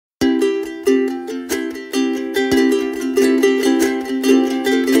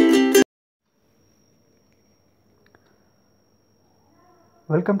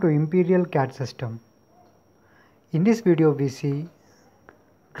Welcome to Imperial CAD system. In this video we see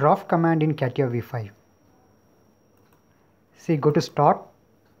draft command in Catia v5. See, go to start,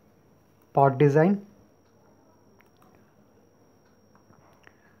 part design,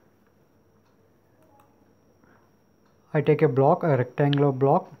 I take a block, a rectangular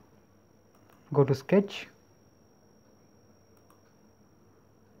block, go to sketch,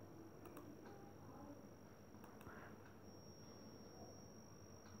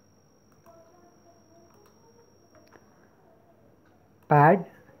 pad,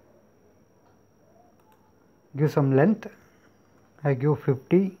 give some length, I give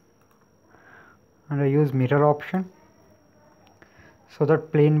 50 and I use mirror option so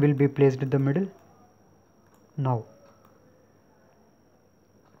that plane will be placed in the middle. Now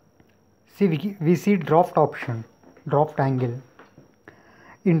see, we see draft option, draft angle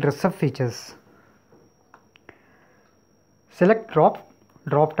in sub features. Select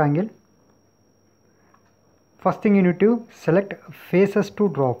draft angle. First thing you need to select faces to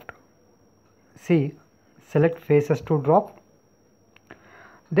draft. See, select faces to draft.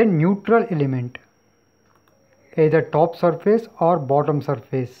 Then neutral element, either top surface or bottom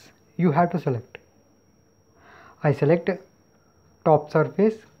surface, you have to select. I select top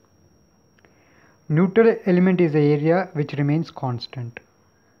surface. Neutral element is the area which remains constant.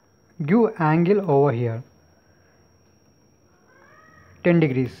 Give angle over here 10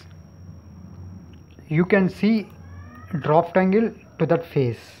 degrees. You can see draft angle to that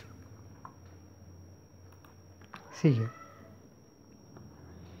face. See here.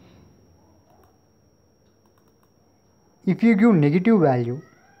 If you give negative value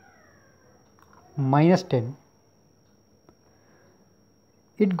 -10,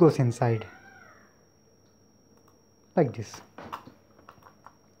 it goes inside like this.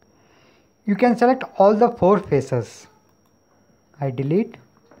 You can select all the 4 faces. I delete.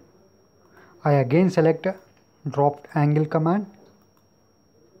 I again select draft angle command.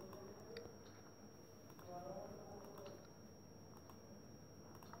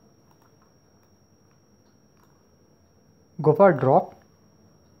 Go for drop.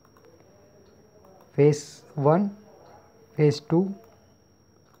 Phase 1, phase 2,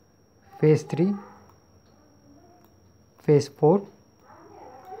 phase 3, phase 4.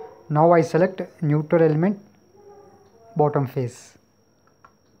 Now I select neutral element, bottom face.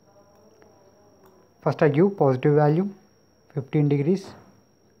 First I give positive value 15 degrees.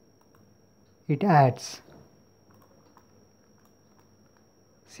 It adds.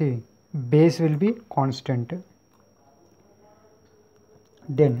 See, base will be constant.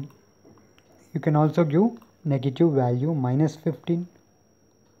 Then you can also give negative value -15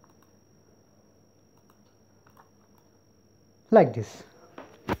 like this.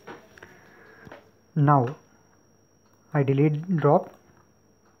 Now I delete drop.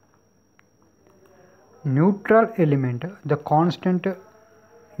 Neutral element, the constant,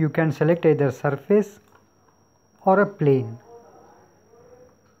 you can select either surface or a plane.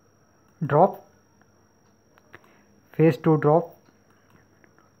 Drop, face to drop.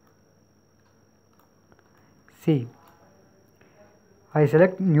 See, I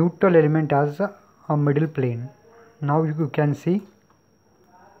select neutral element as a middle plane. Now you can see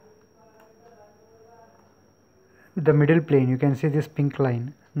the middle plane, you can see this pink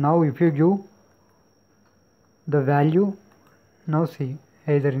line. Now if you give the value, now see,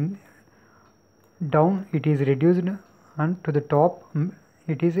 either in down it is reduced and to the top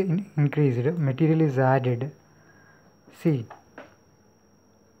it is increased, material is added. See,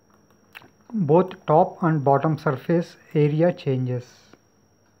 both top and bottom surface area changes,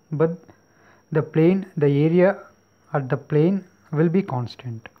 but the plane, the area at the plane will be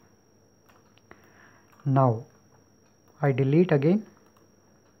constant. Now I delete again.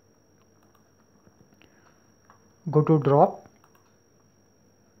 Go to drop.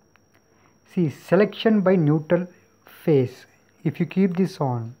 See, selection by neutral face. If you keep this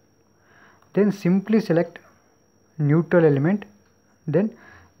on, then simply select neutral element, then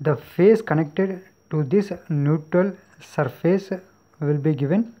the face connected to this neutral surface will be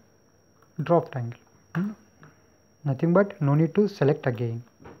given draft angle. Nothing but no need to select again.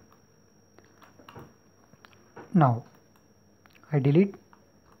 Now I delete.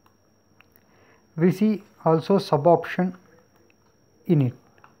 We see also sub option in it.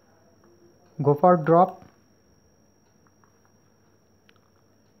 Go for drop.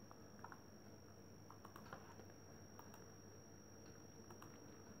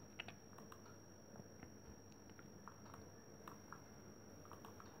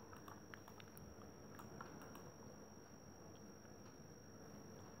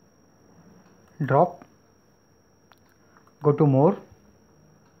 Drop. Go to more.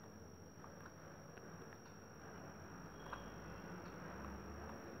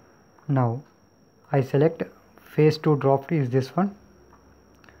 Now I select face to draft is this one.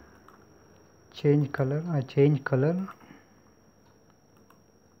 Change color, I change color.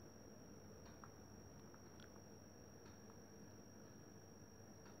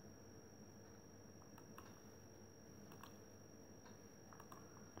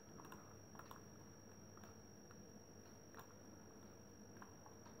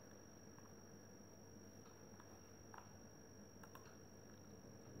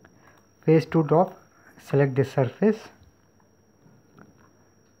 Face to drop, select this surface,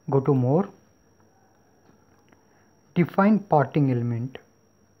 go to more, define parting element.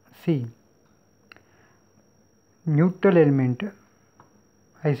 See, neutral element,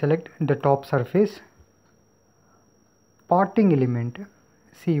 I select the top surface. Parting element,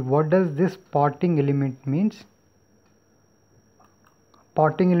 see what does this parting element means.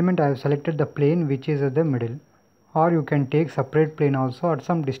 Parting element, I have selected the plane which is at the middle, or you can take separate plane also at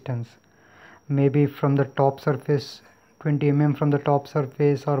some distance, maybe from the top surface 20 mm from the top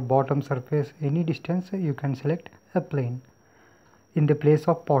surface or bottom surface, any distance you can select a plane in the place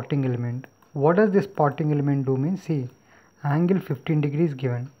of parting element. What does this parting element do means, see, angle 15 degrees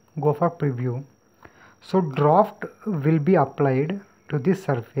given, go for preview. So draft will be applied to this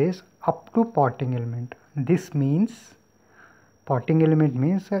surface up to parting element. This means parting element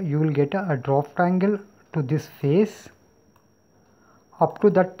means you will get a draft angle to this face up to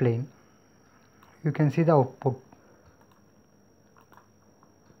that plane. You can see the output.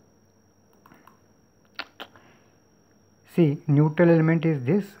 See, neutral element is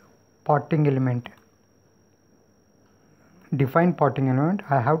this, parting element. Define parting element,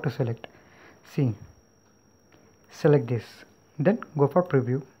 I have to select. See, select this, then go for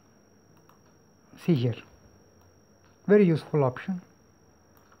preview. See here, very useful option.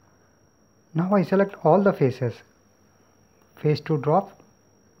 Now I select all the faces, face to drop,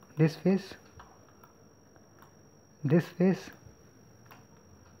 this face,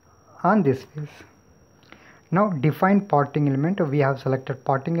 and this face. Now define parting element, we have selected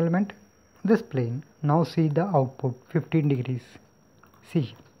parting element, this plane. Now see the output, 15 degrees.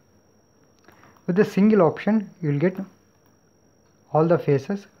 See, with the single option you will get all the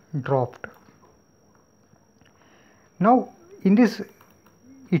faces dropped. Now in this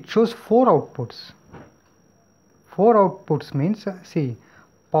it shows 4 outputs. 4 outputs means, see,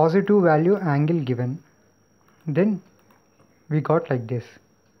 positive value angle given, then we got like this.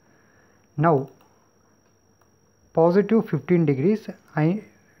 Now positive 15 degrees, I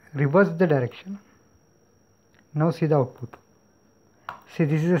reverse the direction. Now see the output. See,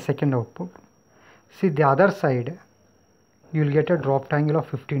 this is the second output. See, the other side you will get a dropped angle of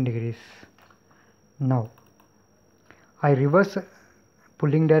 15 degrees. Now I reverse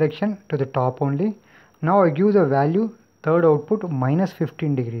pulling direction to the top only. Now I give the value, third output, minus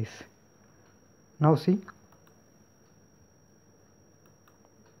 15 degrees. Now see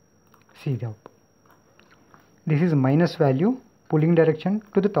the output. This is minus value, pulling direction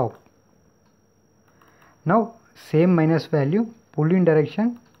to the top. Now same minus value, pulling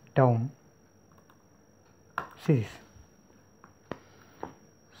direction down. See this.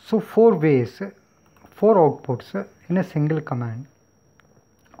 So 4 ways, 4 outputs in a single command.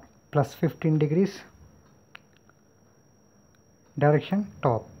 Plus 15 degrees, direction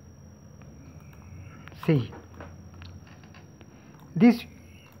top. See, this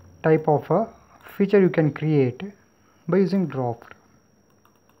type of a feature you can create by using draft.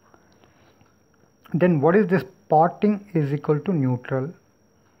 Then what is this parting is equal to neutral?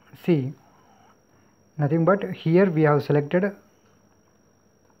 See, nothing but here we have selected,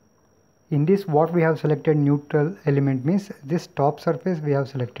 in this what we have selected neutral element means this top surface we have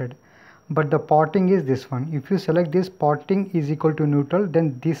selected, but the parting is this one. If you select this parting is equal to neutral,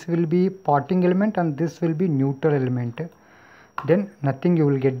 then this will be parting element and this will be neutral element, then nothing, you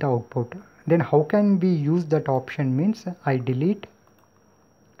will get the output. Then how can we use that option means, I delete,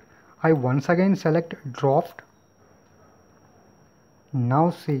 I once again select draft. Now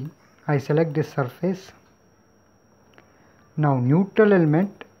see, I select this surface. Now neutral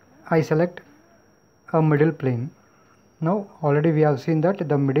element, I select a middle plane. Now already we have seen that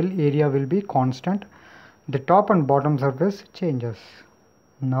the middle area will be constant, the top and bottom surface changes.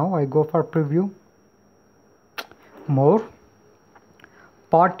 Now I go for preview, more,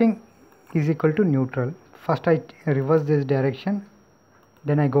 parting is equal to neutral. First I reverse this direction,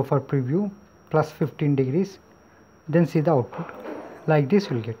 then I go for preview, plus 15 degrees, then see the output. Like this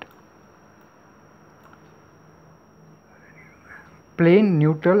you will get. Plane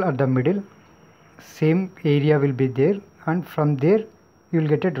neutral at the middle, same area will be there, and from there you will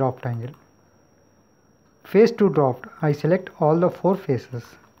get a dropped angle. Face to draft, I select all the 4 faces.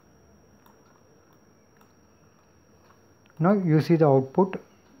 Now you see the output,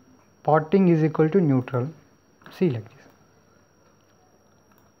 parting is equal to neutral. See, like this.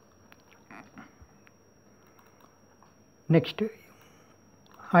 Next,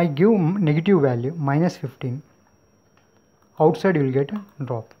 I give negative value minus 15. Outside you will get a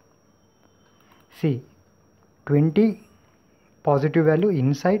drop. See, 20 positive value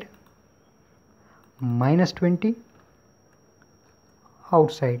inside, minus 20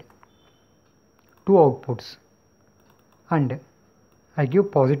 outside. Two outputs. And I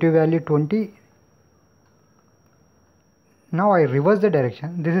give positive value 20. Now I reverse the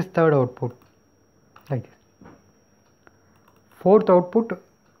direction. This is third output, like this. Fourth output,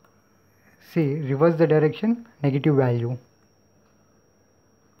 see, reverse the direction, negative value,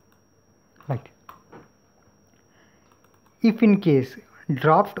 like this. If in case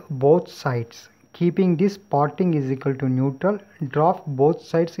draft both sides, keeping this parting is equal to neutral, draft both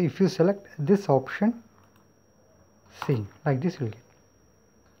sides. If you select this option, see, like this you will get.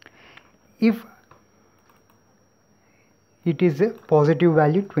 If it is a positive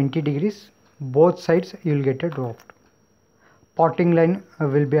value 20 degrees, both sides you will get a draft. Parting line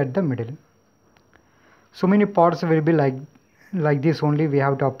will be at the middle. So many parts will be like this only. We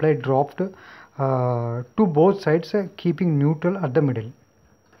have to apply draft to both sides, keeping neutral at the middle.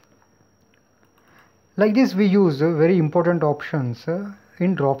 Like this we use very important options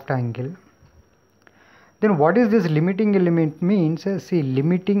in draft angle. Then what is this limiting element means? See,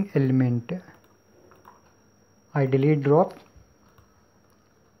 limiting element, I delete draft.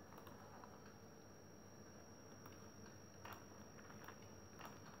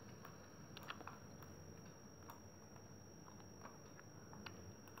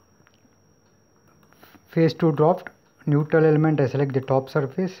 Phase 2 draft, neutral element, I select the top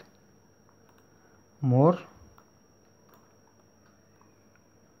surface, more,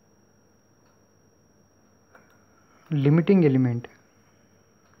 limiting element,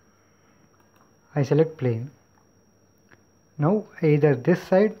 I select plane. Now either this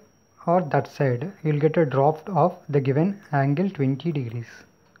side or that side, you will get a draft of the given angle 20 degrees,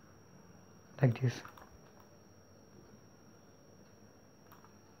 like this.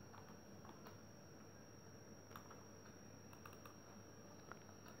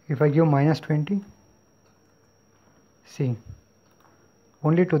 If I give minus 20, see,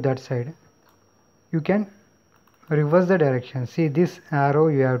 only to that side. You can reverse the direction. See, this arrow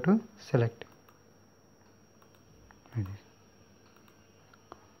you have to select.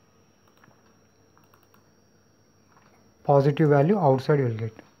 Positive value outside you will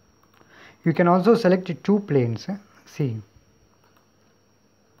get. You can also select two planes. See,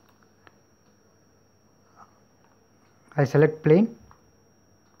 I select plane,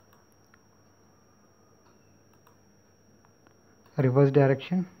 reverse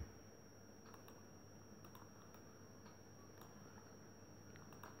direction,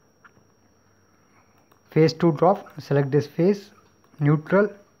 phase 2 draft, select this phase, neutral,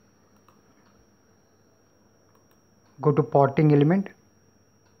 go to parting element,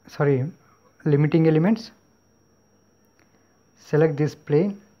 limiting elements, select this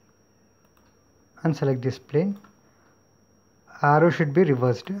plane and select this plane. Arrow should be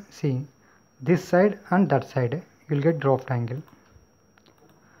reversed. See, this side and that side you will get draft angle,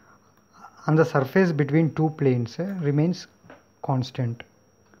 and the surface between two planes remains constant.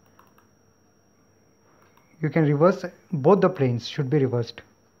 You can reverse, both the planes should be reversed.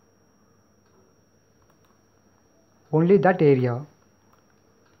 Only that area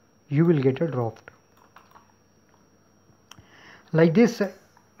you will get a draft. Like this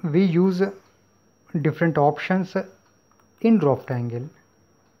we use different options in draft angle.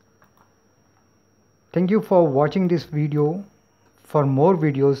 Thank you for watching this video. For more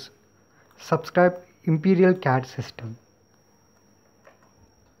videos, subscribe Imperial CAD system.